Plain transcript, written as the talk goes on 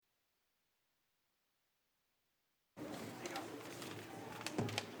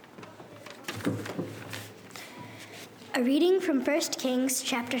A reading from 1 Kings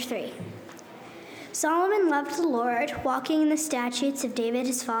chapter 3. Solomon loved the Lord, walking in the statutes of David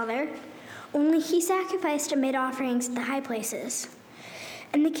his father, only he sacrificed amid offerings at the high places.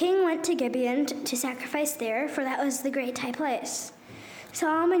 And the king went to Gibeon to sacrifice there, for that was the great high place.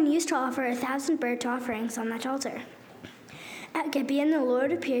 Solomon used to offer 1,000 burnt offerings on that altar. At Gibeon the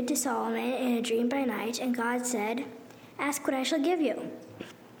Lord appeared to Solomon in a dream by night, and God said, "Ask what I shall give you."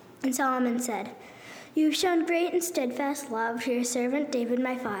 And Solomon said, "You have shown great and steadfast love to your servant David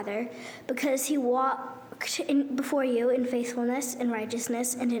my father, because he walked before you in faithfulness and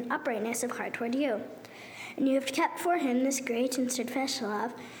righteousness and in uprightness of heart toward you. And you have kept for him this great and steadfast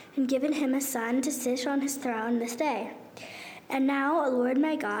love, and given him a son to sit on his throne this day. And now, O Lord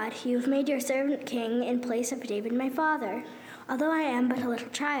my God, you have made your servant king in place of David my father. Although I am but a little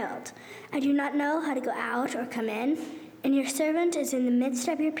child, I do not know how to go out or come in, and your servant is in the midst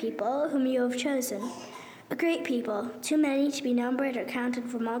of your people, whom you have chosen, a great people, too many to be numbered or counted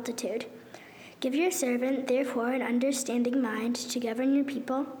for multitude. Give your servant, therefore, an understanding mind to govern your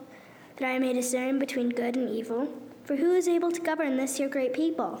people, that I may discern between good and evil. For who is able to govern this your great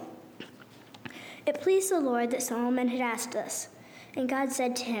people?" It pleased the Lord that Solomon had asked this. And God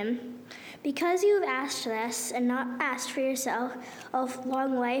said to him, "Because you have asked this, and not asked for yourself of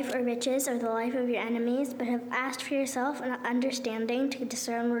long life or riches or the life of your enemies, but have asked for yourself an understanding to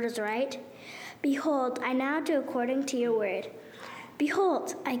discern what is right, behold, I now do according to your word.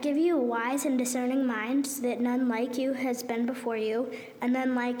 Behold, I give you a wise and discerning mind, so that none like you has been before you, and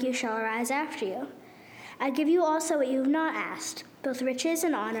none like you shall arise after you. I give you also what you have not asked, both riches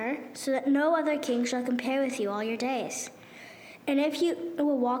and honor, so that no other king shall compare with you all your days. And if you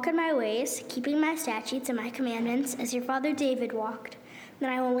will walk in my ways, keeping my statutes and my commandments, as your father David walked,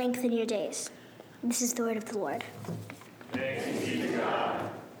 then I will lengthen your days." This is the word of the Lord. Thanks be to God.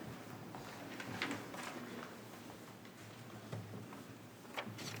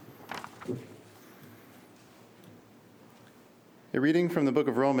 A reading from the book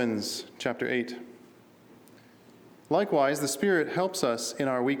of Romans, chapter 8. Likewise, the Spirit helps us in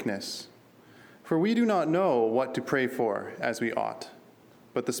our weakness. For we do not know what to pray for as we ought,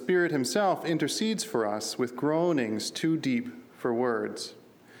 but the Spirit himself intercedes for us with groanings too deep for words.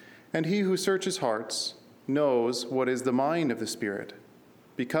 And he who searches hearts knows what is the mind of the Spirit,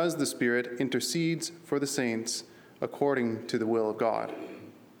 because the Spirit intercedes for the saints according to the will of God.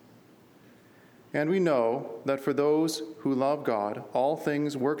 And we know that for those who love God, all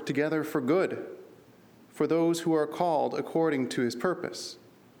things work together for good, for those who are called according to his purpose.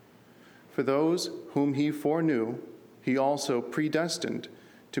 For those whom he foreknew, he also predestined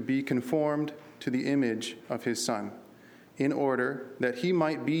to be conformed to the image of his Son, in order that he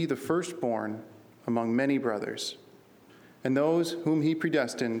might be the firstborn among many brothers. And those whom he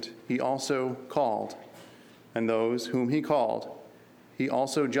predestined, he also called. And those whom he called, he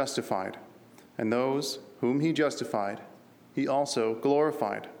also justified. And those whom he justified, he also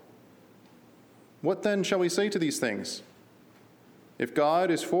glorified. What then shall we say to these things? If God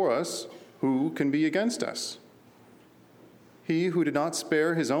is for us, who can be against us? He who did not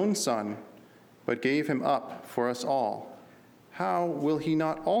spare his own Son, but gave him up for us all, how will he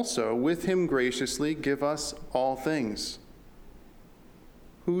not also with him graciously give us all things?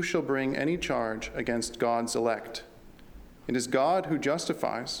 Who shall bring any charge against God's elect? It is God who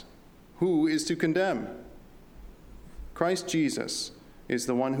justifies. Who is to condemn? Christ Jesus is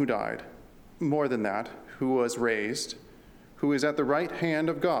the one who died, more than that, who was raised, who is at the right hand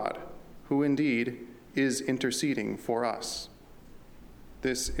of God, who indeed is interceding for us.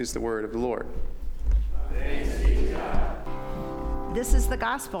 This is the word of the Lord. Thanks be to God. This is the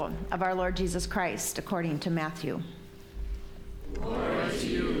gospel of our Lord Jesus Christ, according to Matthew. Glory to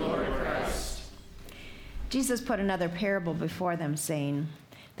you, Lord Christ. Jesus put another parable before them, saying,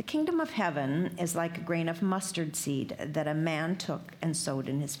 "The kingdom of heaven is like a grain of mustard seed that a man took and sowed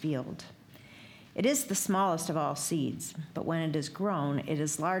in his field. It is the smallest of all seeds, but when it is grown, it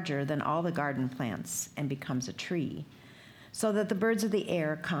is larger than all the garden plants and becomes a tree, so that the birds of the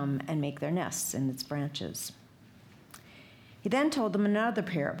air come and make their nests in its branches." He then told them another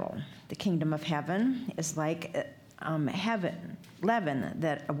parable. "The kingdom of heaven is like leaven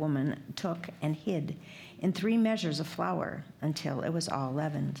that a woman took and hid in 3 measures of flour until it was all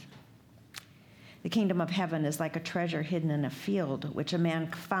leavened. The kingdom of heaven is like a treasure hidden in a field, which a man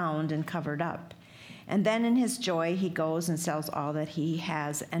found and covered up. And then in his joy he goes and sells all that he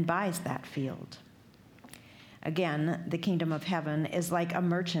has and buys that field. Again, the kingdom of heaven is like a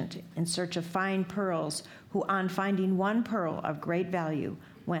merchant in search of fine pearls, who on finding one pearl of great value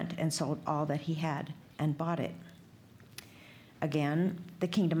went and sold all that he had and bought it. Again, the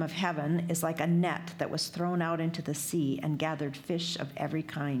kingdom of heaven is like a net that was thrown out into the sea and gathered fish of every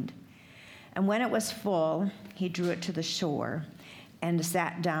kind. And when it was full, he drew it to the shore and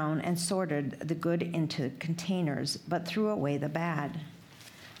sat down and sorted the good into containers, but threw away the bad.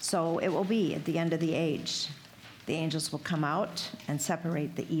 So it will be at the end of the age. The angels will come out and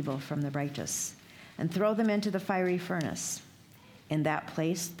separate the evil from the righteous and throw them into the fiery furnace. In that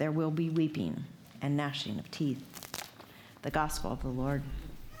place there will be weeping and gnashing of teeth. The gospel of the Lord.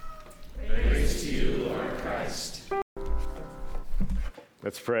 Praise to you, Lord Christ.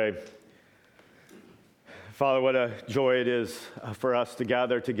 Let's pray. Father, what a joy it is for us to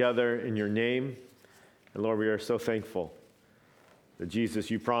gather together in your name. And Lord, we are so thankful that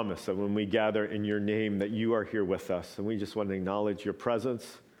Jesus, you promised that when we gather in your name, that you are here with us. And we just want to acknowledge your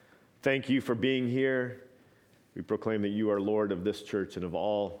presence. Thank you for being here. We proclaim that you are Lord of this church and of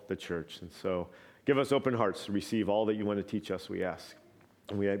all the church. And so give us open hearts to receive all that you want to teach us, we ask.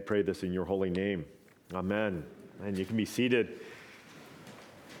 And we pray this in your holy name. Amen. And you can be seated.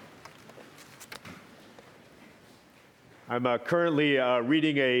 I'm currently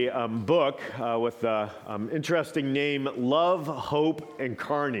reading a book with the interesting name, Love, Hope, and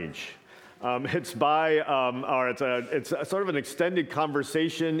Carnage. It's by, it's a sort of an extended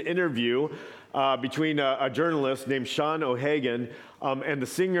conversation interview between a journalist named Sean O'Hagan and the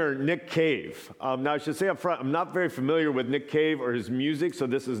singer Nick Cave. Now, I should say up front, I'm not very familiar with Nick Cave or his music, so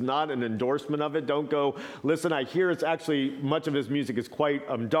this is not an endorsement of it. Don't go listen. I hear it's actually, much of his music is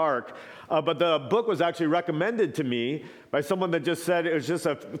quite dark. But the book was actually recommended to me by someone that just said it was just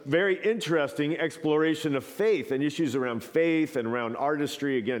a very interesting exploration of faith and issues around faith and around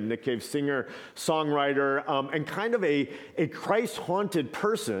artistry. Again, Nick Cave, singer, songwriter, and kind of a Christ-haunted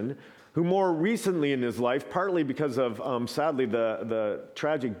person who more recently in his life, partly because of, sadly, the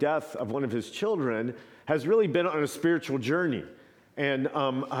tragic death of one of his children, has really been on a spiritual journey and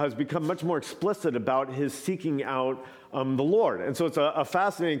has become much more explicit about his seeking out the Lord. And so it's a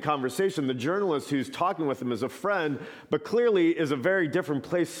fascinating conversation. The journalist who's talking with him is a friend, but clearly is a very different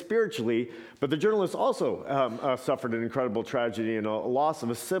place spiritually. But the journalist also suffered an incredible tragedy and a loss of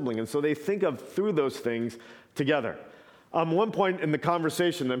a sibling. And so they think of through those things together. One point in the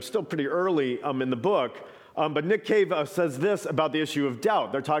conversation, I'm still pretty early in the book, but Nick Cave says this about the issue of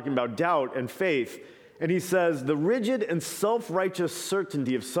doubt. They're talking about doubt and faith. And he says, the rigid and self-righteous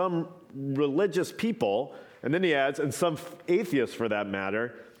certainty of some religious people, and then he adds, and some atheists for that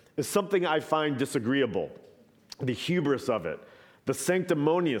matter, is something I find disagreeable. The hubris of it, the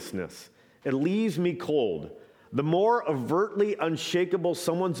sanctimoniousness, it leaves me cold. The more overtly unshakable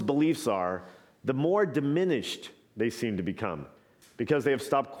someone's beliefs are, the more diminished they seem to become because they have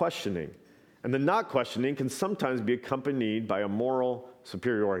stopped questioning. And the not questioning can sometimes be accompanied by a moral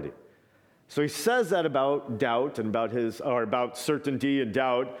superiority. So he says that about doubt and about certainty and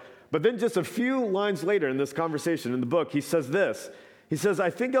doubt. But then just a few lines later in this conversation in the book, he says this. He says, I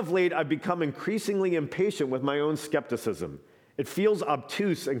think of late I've become increasingly impatient with my own skepticism. It feels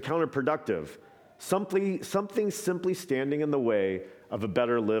obtuse and counterproductive. Something simply standing in the way of a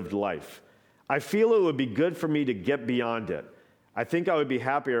better lived life. I feel it would be good for me to get beyond it. I think I would be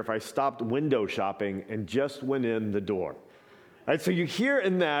happier if I stopped window shopping and just went in the door. Right, so you hear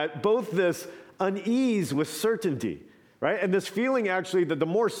in that both this unease with certainty, right? And this feeling actually that the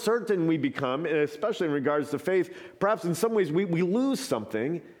more certain we become, and especially in regards to faith, perhaps in some ways we lose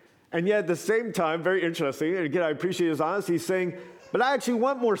something. And yet at the same time, very interesting, and again, I appreciate his honesty, he's saying, but I actually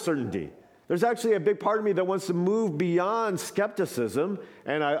want more certainty. There's actually a big part of me that wants to move beyond skepticism,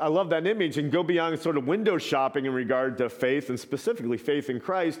 and I love that image, and go beyond sort of window shopping in regard to faith, and specifically faith in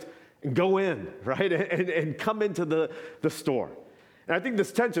Christ, and go in, right, and come into the store. And I think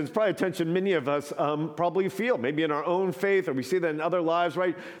this tension is probably a tension many of us probably feel, maybe in our own faith, or we see that in other lives,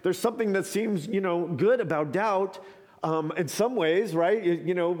 right? There's something that seems, good about doubt in some ways, right?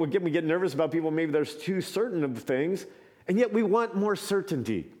 We get nervous about people, maybe they're too certain of things, and yet we want more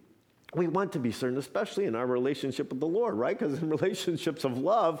certainty. We want to be certain, especially in our relationship with the Lord, right? Because in relationships of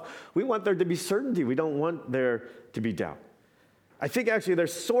love, we want there to be certainty. We don't want there to be doubt. I think actually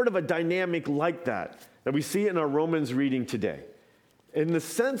there's sort of a dynamic like that we see in our Romans reading today. In the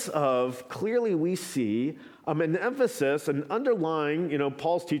sense of, clearly we see an emphasis, an underlying,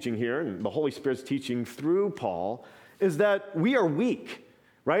 Paul's teaching here, and the Holy Spirit's teaching through Paul, is that we are weak,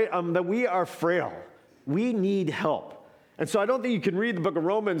 right? That we are frail. We need help. And so I don't think you can read the book of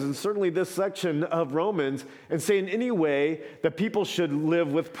Romans, and certainly this section of Romans, and say in any way that people should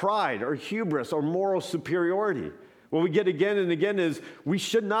live with pride or hubris or moral superiority. What we get again and again is we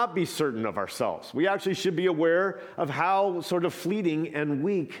should not be certain of ourselves. We actually should be aware of how sort of fleeting and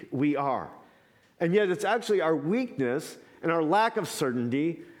weak we are. And yet it's actually our weakness and our lack of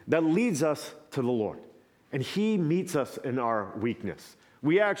certainty that leads us to the Lord. And he meets us in our weakness.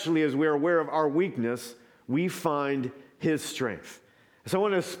 We actually, as we're aware of our weakness, we find his strength. So I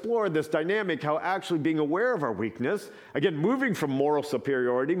want to explore this dynamic, how actually being aware of our weakness, again, moving from moral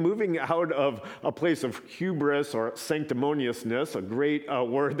superiority, moving out of a place of hubris or sanctimoniousness, a great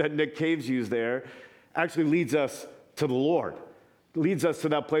word that Nick Caves used there, actually leads us to the Lord. Leads us to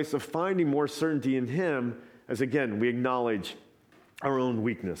that place of finding more certainty in him as, again, we acknowledge our own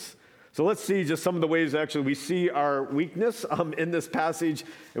weakness. So let's see just some of the ways actually we see our weakness in this passage,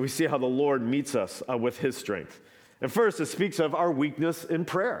 and we see how the Lord meets us with his strength. And first, it speaks of our weakness in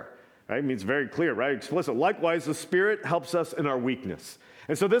prayer. Right? I mean, it's very clear, right? Explicit. Likewise, the Spirit helps us in our weakness.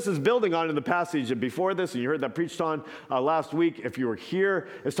 And so this is building on in the passage before this, and you heard that preached on last week. If you were here,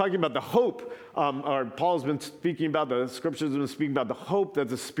 it's talking about the hope, or Paul's been speaking about, the scriptures have been speaking about the hope that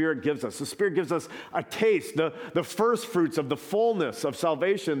the Spirit gives us. The Spirit gives us a taste, the first fruits of the fullness of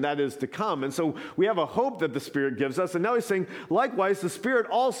salvation that is to come. And so we have a hope that the Spirit gives us. And now he's saying, likewise, the Spirit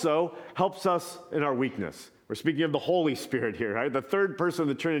also helps us in our weakness. We're speaking of the Holy Spirit here, right? The third person of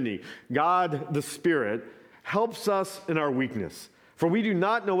the Trinity, God the Spirit, helps us in our weakness. For we do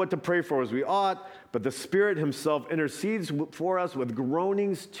not know what to pray for as we ought, but the Spirit himself intercedes for us with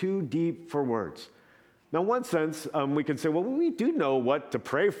groanings too deep for words. Now, in one sense, we can say, well, we do know what to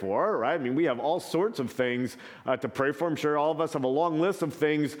pray for, right? I mean, we have all sorts of things to pray for. I'm sure all of us have a long list of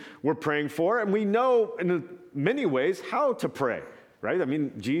things we're praying for, and we know in many ways how to pray. Right? I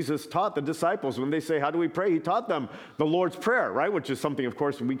mean, Jesus taught the disciples when they say, how do we pray? He taught them the Lord's Prayer, right? Which is something, of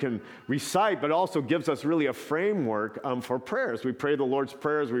course, we can recite, but also gives us really a framework for prayers. We pray the Lord's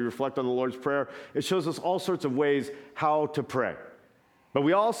Prayer as we reflect on the Lord's Prayer. It shows us all sorts of ways how to pray. But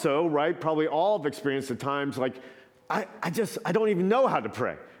we also, right, probably all have experienced at times like, I don't even know how to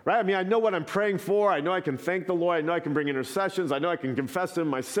pray. Right? I mean, I know what I'm praying for. I know I can thank the Lord. I know I can bring intercessions. I know I can confess to him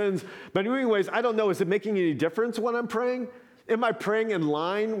my sins. But in many ways, I don't know, is it making any difference when I'm praying? Am I praying in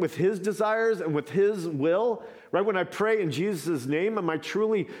line with his desires and with his will? Right? When I pray in Jesus' name, am I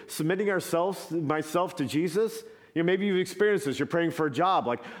truly submitting myself to Jesus? You know, maybe you've experienced this. You're praying for a job,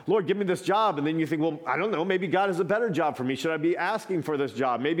 like, Lord, give me this job. And then you think, well, I don't know, maybe God has a better job for me. Should I be asking for this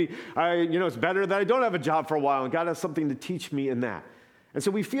job? Maybe it's better that I don't have a job for a while, and God has something to teach me in that. And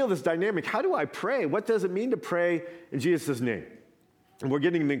so we feel this dynamic. How do I pray? What does it mean to pray in Jesus' name? And we're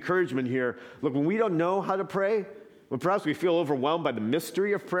getting the encouragement here. Look, when we don't know how to pray, when perhaps we feel overwhelmed by the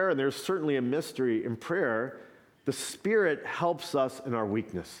mystery of prayer, and there's certainly a mystery in prayer, the Spirit helps us in our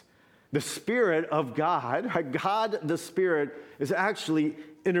weakness. The Spirit of God, God the Spirit, is actually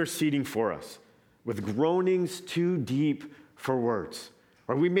interceding for us with groanings too deep for words.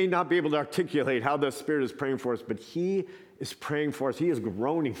 Or we may not be able to articulate how the Spirit is praying for us, but he is praying for us. He is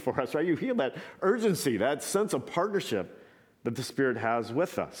groaning for us, right? You feel that urgency, that sense of partnership that the Spirit has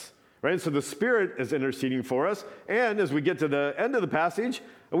with us. Right? So the Spirit is interceding for us. And as we get to the end of the passage,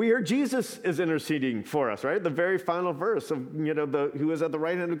 we hear Jesus is interceding for us, right? The very final verse of, who is at the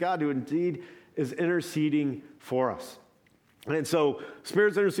right hand of God, who indeed is interceding for us. And so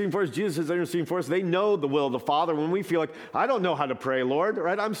Spirit's interceding for us, Jesus is interceding for us. They know the will of the Father. When we feel like, I don't know how to pray, Lord,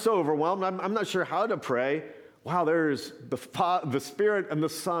 right? I'm so overwhelmed. I'm not sure how to pray. Wow, there's the Spirit and the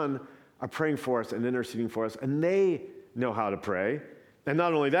Son are praying for us and interceding for us. And they know how to pray. And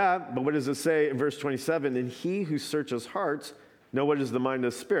not only that, but what does it say in verse 27? And he who searches hearts know what is the mind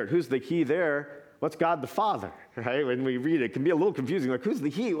of the Spirit. Who's the he there? What's God the Father, right? When we read it can be a little confusing. Like, who's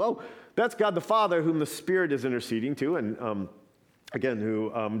the he? Oh, that's God the Father whom the Spirit is interceding to. And again,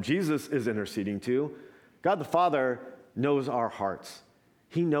 who Jesus is interceding to. God the Father knows our hearts.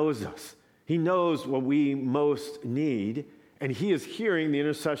 He knows us. He knows what we most need. And he is hearing the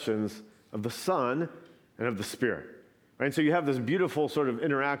intercessions of the Son and of the Spirit. Right? So you have this beautiful sort of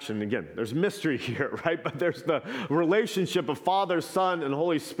interaction. Again, there's mystery here, right? But there's the relationship of Father, Son, and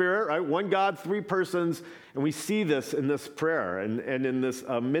Holy Spirit, right? One God, three persons. And we see this in this prayer and in this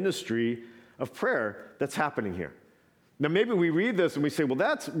ministry of prayer that's happening here. Now, maybe we read this and we say, well,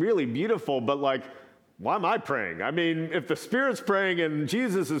 that's really beautiful, but like, why am I praying? I mean, if the Spirit's praying and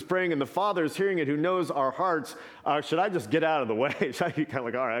Jesus is praying and the Father is hearing it, who knows our hearts, should I just get out of the way? Should I be kind of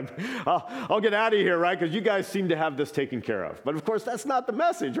like, all right, I'll get out of here, right? Because you guys seem to have this taken care of. But of course, that's not the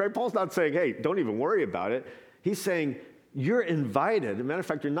message, right? Paul's not saying, hey, don't even worry about it. He's saying, you're invited. As a matter of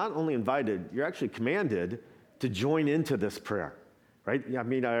fact, you're not only invited, you're actually commanded to join into this prayer, right? I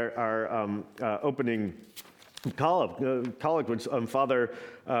mean, our opening collect, which Father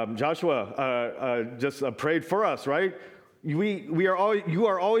Joshua just prayed for us, right? You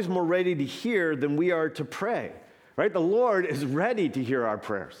are always more ready to hear than we are to pray, right? The Lord is ready to hear our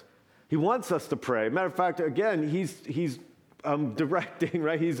prayers. He wants us to pray. Matter of fact, again, he's directing,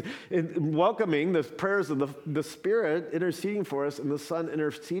 right? He's welcoming the prayers of the Spirit interceding for us and the Son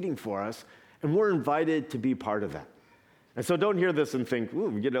interceding for us, and we're invited to be part of that. And so don't hear this and think, ooh,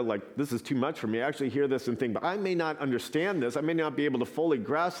 like this is too much for me. Actually hear this and think, but I may not understand this. I may not be able to fully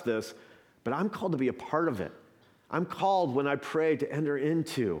grasp this, but I'm called to be a part of it. I'm called when I pray to enter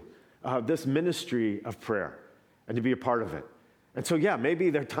into this ministry of prayer and to be a part of it. And so, yeah, maybe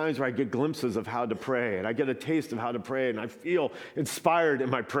there are times where I get glimpses of how to pray, and I get a taste of how to pray, and I feel inspired in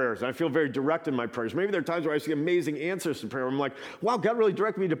my prayers, and I feel very direct in my prayers. Maybe there are times where I see amazing answers to prayer, where I'm like, wow, God really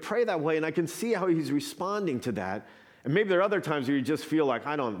directed me to pray that way, and I can see how he's responding to that. And maybe there are other times where you just feel like,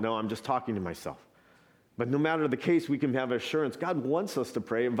 I don't know, I'm just talking to myself. But no matter the case, we can have assurance. God wants us to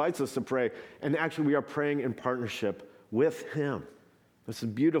pray, invites us to pray, and actually we are praying in partnership with him. It's a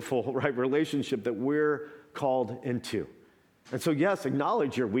beautiful, right, relationship that we're called into. And so, yes,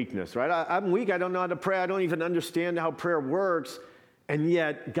 acknowledge your weakness, right? I'm weak. I don't know how to pray. I don't even understand how prayer works. And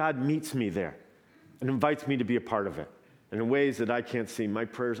yet, God meets me there and invites me to be a part of it. And in ways that I can't see, my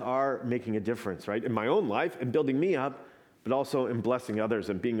prayers are making a difference, right? In my own life and building me up, but also in blessing others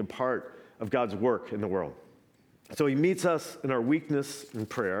and being a part of God's work in the world. So he meets us in our weakness in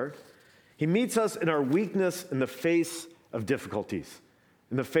prayer. He meets us in our weakness in the face of difficulties,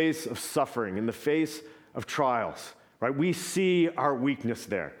 in the face of suffering, in the face of trials. Right? We see our weakness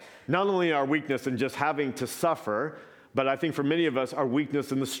there. Not only our weakness in just having to suffer, but I think for many of us, our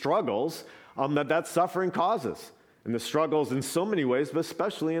weakness in the struggles that suffering causes. And the struggles in so many ways, but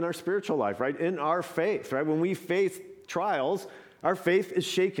especially in our spiritual life, right? In our faith, right? When we face trials, our faith is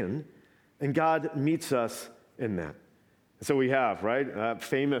shaken, and God meets us in that. And so we have, right?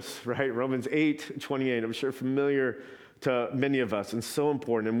 Famous, right? Romans 8:28, I'm sure familiar to many of us, and so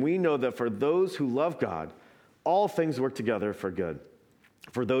important. And we know that for those who love God, all things work together for good,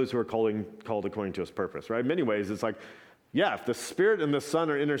 for those who are called according to his purpose, right? In many ways, it's like, yeah, if the Spirit and the Son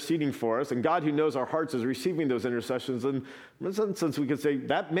are interceding for us, and God who knows our hearts is receiving those intercessions, then in some sense we could say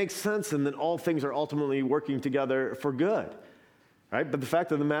that makes sense, and then all things are ultimately working together for good, right? But the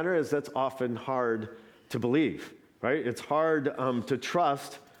fact of the matter is that's often hard to believe, right? It's hard to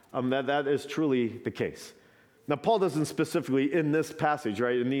trust that is truly the case. Now, Paul doesn't specifically in this passage,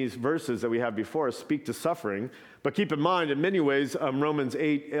 right, in these verses that we have before us, speak to suffering. But keep in mind, in many ways, Romans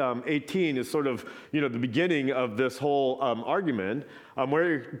 8:18 is sort of, the beginning of this whole argument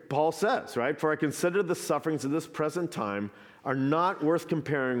where Paul says, right, for I consider the sufferings of this present time are not worth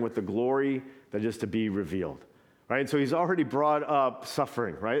comparing with the glory that is to be revealed. Right? And so he's already brought up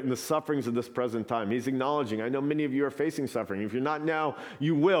suffering, right? And the sufferings of this present time. He's acknowledging, I know many of you are facing suffering. If you're not now,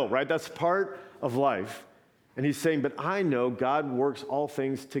 you will, right? That's part of life. And he's saying, but I know God works all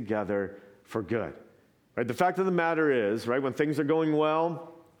things together for good. Right? The fact of the matter is, right, when things are going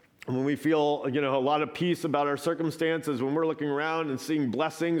well, and when we feel, a lot of peace about our circumstances, when we're looking around and seeing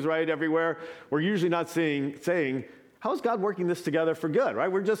blessings, right, everywhere, we're usually not saying, how is God working this together for good, right?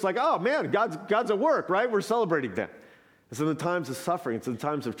 We're just like, oh man, God's at work, right? We're celebrating that. It's in the times of suffering, it's in the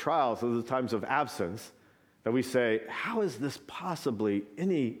times of trials, it's in the times of absence that we say, how is this possibly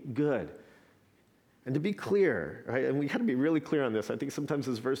any good? And to be clear, right, and we got to be really clear on this. I think sometimes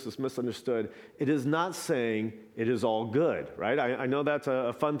this verse is misunderstood. It is not saying it is all good, right? I know that's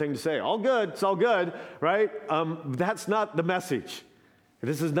a fun thing to say. All good, it's all good, right? That's not the message.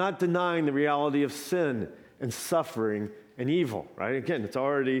 This is not denying the reality of sin and suffering and evil, right? Again, it's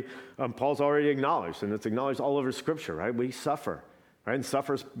already, Paul's already acknowledged, and it's acknowledged all over Scripture, right? We suffer. Right? And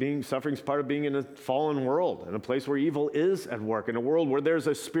suffering's part of being in a fallen world, in a place where evil is at work, in a world where there's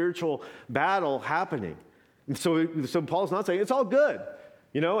a spiritual battle happening. And so Paul's not saying it's all good,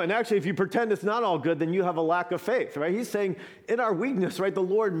 and actually if you pretend it's not all good, then you have a lack of faith, right? He's saying in our weakness, right, the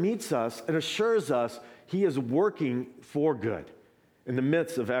Lord meets us and assures us he is working for good in the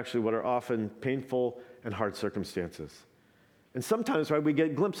midst of actually what are often painful and hard circumstances. And sometimes, right, we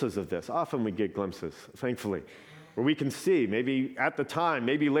get glimpses of this. Often we get glimpses, thankfully, where we can see, maybe at the time,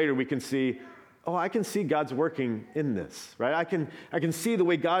 maybe later we can see, oh, I can see God's working in this, right? I can see the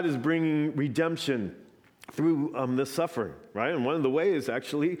way God is bringing redemption through this suffering, right? And one of the ways,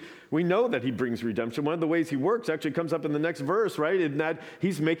 actually, we know that he brings redemption. One of the ways he works actually comes up in the next verse, right? In that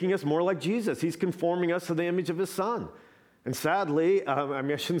he's making us more like Jesus. He's conforming us to the image of his Son. And sadly,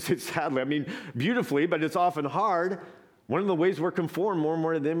 I shouldn't say sadly, beautifully, but it's often hard. One of the ways we're conformed more and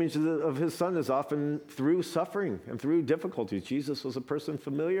more to the image of his Son is often through suffering and through difficulties. Jesus was a person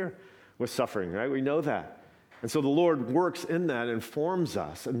familiar with suffering, right? We know that. And so the Lord works in that and forms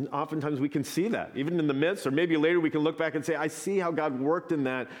us. And oftentimes we can see that, even in the midst, or maybe later we can look back and say, I see how God worked in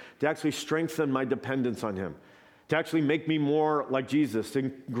that to actually strengthen my dependence on him, to actually make me more like Jesus, to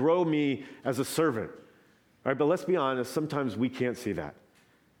grow me as a servant. right? But let's be honest, sometimes we can't see that.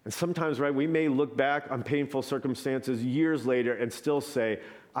 And sometimes, right, we may look back on painful circumstances years later and still say,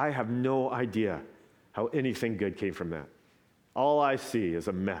 I have no idea how anything good came from that. All I see is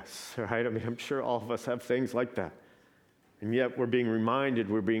a mess, right? I mean, I'm sure all of us have things like that. And yet we're being reminded,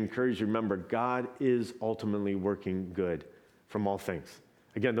 we're being encouraged to remember God is ultimately working good from all things.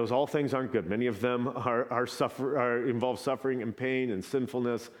 Again, those all things aren't good. Many of them involve suffering and pain and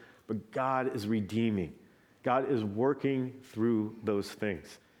sinfulness, but God is redeeming. God is working through those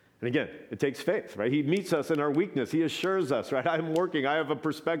things. And again, it takes faith, right? He meets us in our weakness. He assures us, right? I'm working. I have a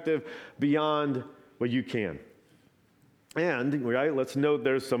perspective beyond what you can. And, right, let's note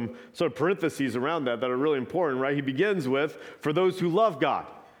there's some sort of parentheses around that are really important, right? He begins with, for those who love God,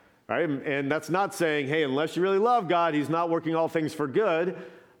 right? And that's not saying, hey, unless you really love God, he's not working all things for good.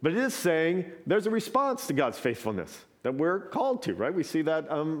 But it is saying there's a response to God's faithfulness that we're called to, right? We see that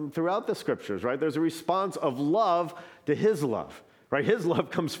throughout the scriptures, right? There's a response of love to his love, right? His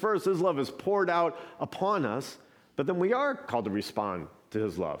love comes first. His love is poured out upon us, but then we are called to respond to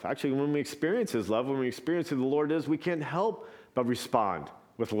his love. Actually, when we experience his love, when we experience who the Lord is, we can't help but respond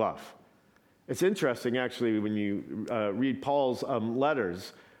with love. It's interesting, actually, when you read Paul's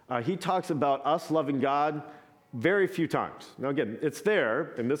letters, he talks about us loving God very few times. Now, again, it's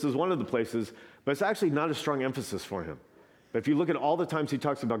there, and this is one of the places, but it's actually not a strong emphasis for him. But if you look at all the times he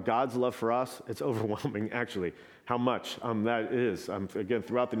talks about God's love for us, it's overwhelming, actually, how much that is, again,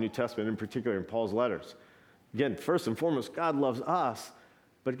 throughout the New Testament, in particular in Paul's letters. Again, first and foremost, God loves us,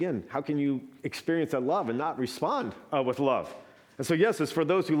 but again, how can you experience that love and not respond with love? And so, yes, it's for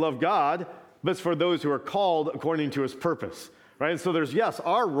those who love God, but it's for those who are called according to his purpose. Right? And so there's, yes,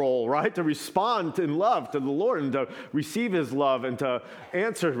 our role, right, to respond in love to the Lord and to receive his love and to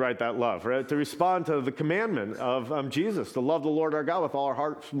answer, right, that love, right, to respond to the commandment of Jesus, to love the Lord our God with all our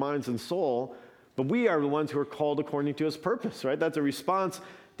hearts, minds, and soul. But we are the ones who are called according to his purpose, right? That's a response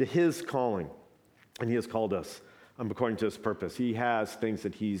to his calling. And he has called us according to his purpose. He has things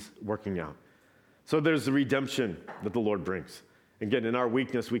that he's working out. So there's the redemption that the Lord brings. Again, in our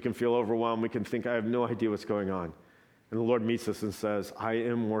weakness, we can feel overwhelmed. We can think, I have no idea what's going on. And the Lord meets us and says, I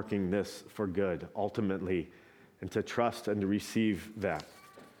am working this for good, ultimately, and to trust and to receive that.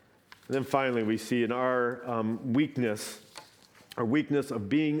 And then finally, we see in our weakness of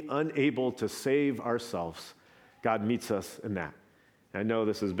being unable to save ourselves, God meets us in that. I know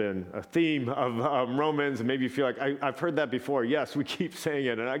this has been a theme of Romans, and maybe you feel like, I've heard that before. Yes, we keep saying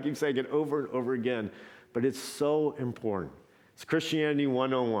it, and I keep saying it over and over again, but it's so important. It's Christianity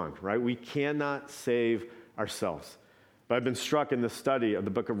 101, right? We cannot save ourselves. But I've been struck in the study of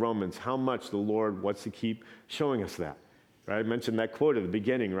the book of Romans how much the Lord wants to keep showing us that. Right? I mentioned that quote at the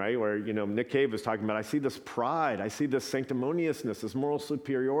beginning, right, where Nick Cave was talking about, I see this pride, I see this sanctimoniousness, this moral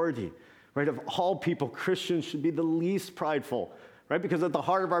superiority. Right? Of all people, Christians should be the least prideful, right? Because at the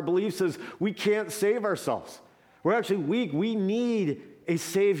heart of our beliefs is we can't save ourselves. We're actually weak. We need a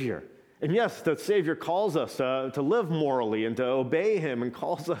Savior. And yes, the Savior calls us to live morally and to obey him and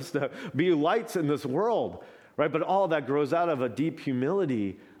calls us to be lights in this world. Right? But all that grows out of a deep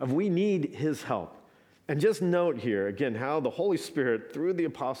humility of we need his help. And just note here, again, how the Holy Spirit, through the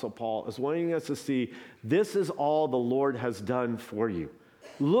Apostle Paul, is wanting us to see this is all the Lord has done for you.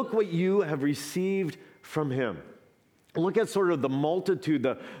 Look what you have received from him. Look at sort of the multitude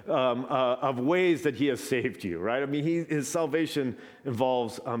of ways that he has saved you, right? I mean, his salvation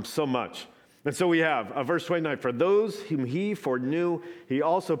involves so much. And so we have verse 29, for those whom he foreknew, he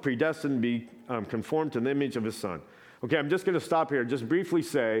also predestined to be conformed to the image of his Son. Okay, I'm just going to stop here and just briefly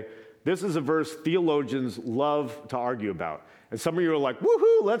say, this is a verse theologians love to argue about. And some of you are like,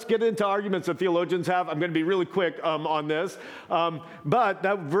 woohoo, let's get into arguments that theologians have. I'm going to be really quick on this. But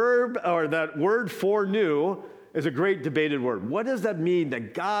that verb, or that word foreknew, is a great debated word. What does that mean,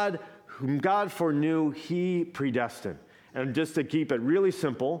 that God, whom God foreknew, he predestined? And just to keep it really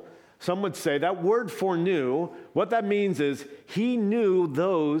simple, some would say that word foreknew, what that means is he knew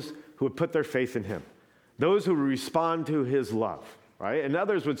those who would put their faith in him, those who would respond to his love, right? And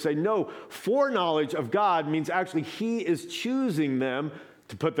others would say, no, foreknowledge of God means actually he is choosing them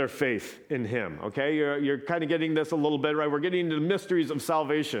to put their faith in him, okay? You're kind of getting this a little bit, right? We're getting into the mysteries of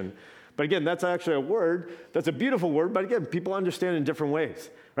salvation. But again, that's actually a word, that's a beautiful word, but again, people understand in different ways,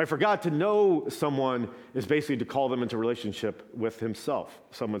 right? For God to know someone is basically to call them into relationship with himself,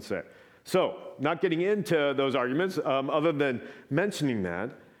 some would say. So, not getting into those arguments, other than mentioning that,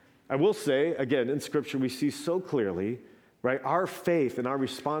 I will say, again, in Scripture, we see so clearly, right, our faith and our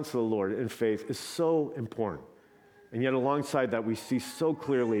response to the Lord in faith is so important. And yet alongside that, we see so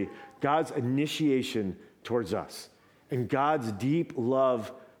clearly God's initiation towards us and God's deep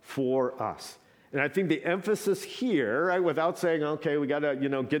love for us. And I think the emphasis here, right, without saying, okay, we got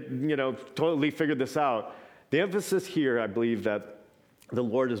to, totally figure this out. The emphasis here, I believe, that the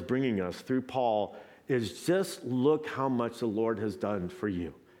Lord is bringing us through Paul is just look how much the Lord has done for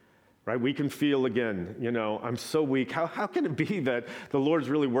you. Right? We can feel again, I'm so weak. How can it be that the Lord's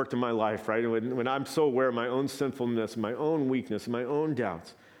really worked in my life, right? When I'm so aware of my own sinfulness, my own weakness, my own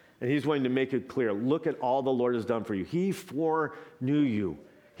doubts. And he's wanting to make it clear. Look at all the Lord has done for you. He foreknew you.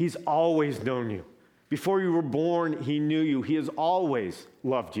 He's always known you. Before you were born, he knew you. He has always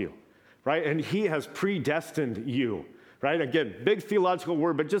loved you, right? And he has predestined you, right? Again, big theological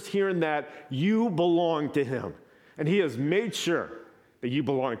word, but just hearing that you belong to him. And he has made sure that you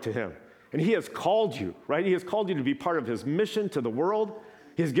belong to him. And he has called you, right? He has called you to be part of his mission to the world.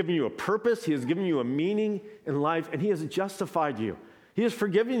 He has given you a purpose. He has given you a meaning in life, and he has justified you. He has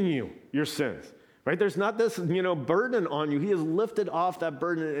forgiven you your sins, right? There's not this, burden on you. He has lifted off that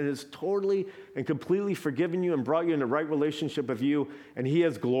burden and has totally and completely forgiven you and brought you in the right relationship with you, and he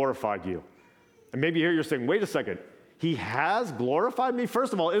has glorified you. And maybe here you're saying, wait a second, he has glorified me?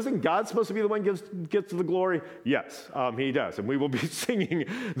 First of all, isn't God supposed to be the one who gets the glory? Yes, he does, and we will be singing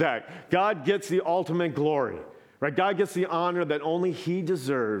that. God gets the ultimate glory, right? God gets the honor that only he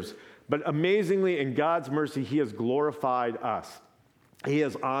deserves, but amazingly, in God's mercy, he has glorified us. He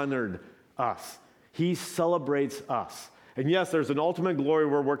has honored us. He celebrates us. And yes, there's an ultimate glory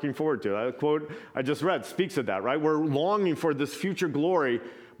we're working forward to. That quote I just read speaks of that, right? We're longing for this future glory,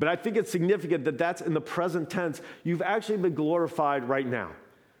 but I think it's significant that that's in the present tense. You've actually been glorified right now,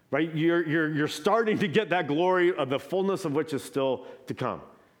 right? You're starting to get that glory of the fullness of which is still to come.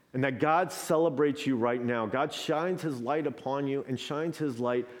 And that God celebrates you right now. God shines his light upon you and shines his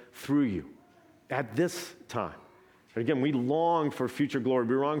light through you at this time. And again, we long for future glory.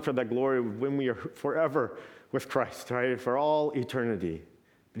 We long for that glory when we are forever with Christ, right? For all eternity.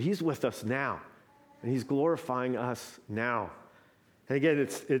 But he's with us now, and he's glorifying us now. And again,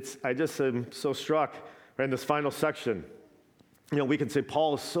 I just am so struck right in this final section. We can say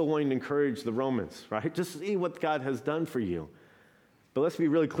Paul is so wanting to encourage the Romans, right? Just see what God has done for you. But let's be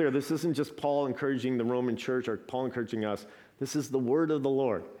really clear. This isn't just Paul encouraging the Roman church or Paul encouraging us. This is the word of the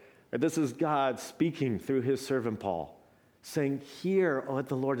Lord. This is God speaking through his servant Paul, saying, hear what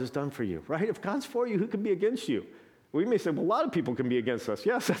the Lord has done for you, right? If God's for you, who can be against you? We may say, well, a lot of people can be against us.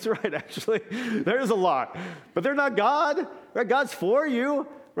 Yes, that's right, actually. There's a lot. But they're not God, right? God's for you,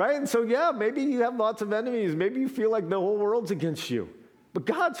 right? And so, yeah, maybe you have lots of enemies. Maybe you feel like the whole world's against you. But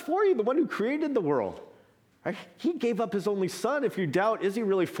God's for you, the one who created the world, right? He gave up his only son. If you doubt, is he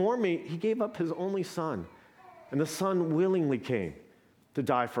really for me? He gave up his only son. And the son willingly came to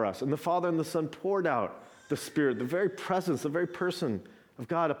die for us. And the Father and the Son poured out the Spirit, the very presence, the very person of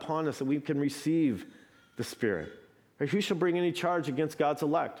God upon us, that we can receive the Spirit. Right? Who shall bring any charge against God's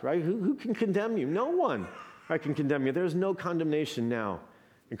elect? Right? Who can condemn you? No one, right, can condemn you. There is no condemnation now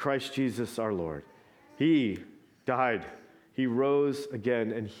in Christ Jesus our Lord. He died, he rose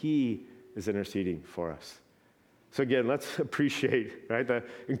again, and he is interceding for us. So again, let's appreciate, right, the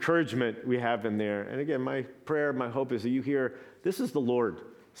encouragement we have in there. And again, my prayer, my hope is that you hear, this is the Lord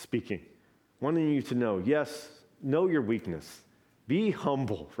speaking, wanting you to know, yes, know your weakness. Be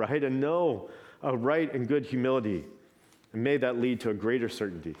humble, right, and know a right and good humility. And may that lead to a greater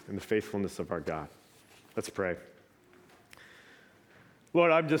certainty in the faithfulness of our God. Let's pray.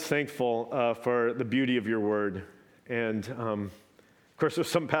 Lord, I'm just thankful for the beauty of your word. And of course, there's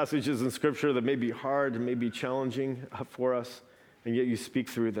some passages in Scripture that may be hard and may be challenging for us, and yet you speak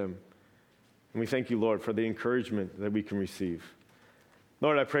through them. And we thank you, Lord, for the encouragement that we can receive.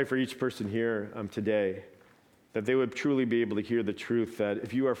 Lord, I pray for each person here today that they would truly be able to hear the truth that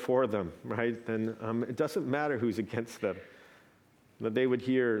if you are for them, right, then it doesn't matter who's against them. That they would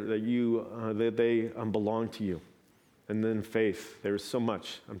hear that that they belong to you. And then faith, there is so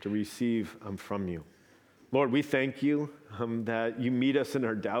much to receive from you. Lord, we thank you that you meet us in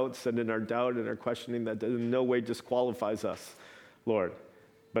our doubts and in our doubt and our questioning that in no way disqualifies us, Lord,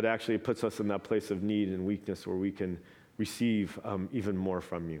 but actually puts us in that place of need and weakness where we can receive even more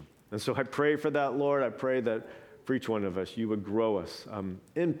from you. And so I pray for that, Lord. I pray that for each one of us, you would grow us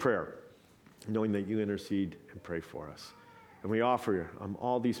in prayer, knowing that you intercede and pray for us. And we offer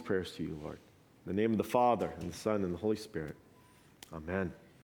all these prayers to you, Lord. In the name of the Father, and the Son, and the Holy Spirit. Amen.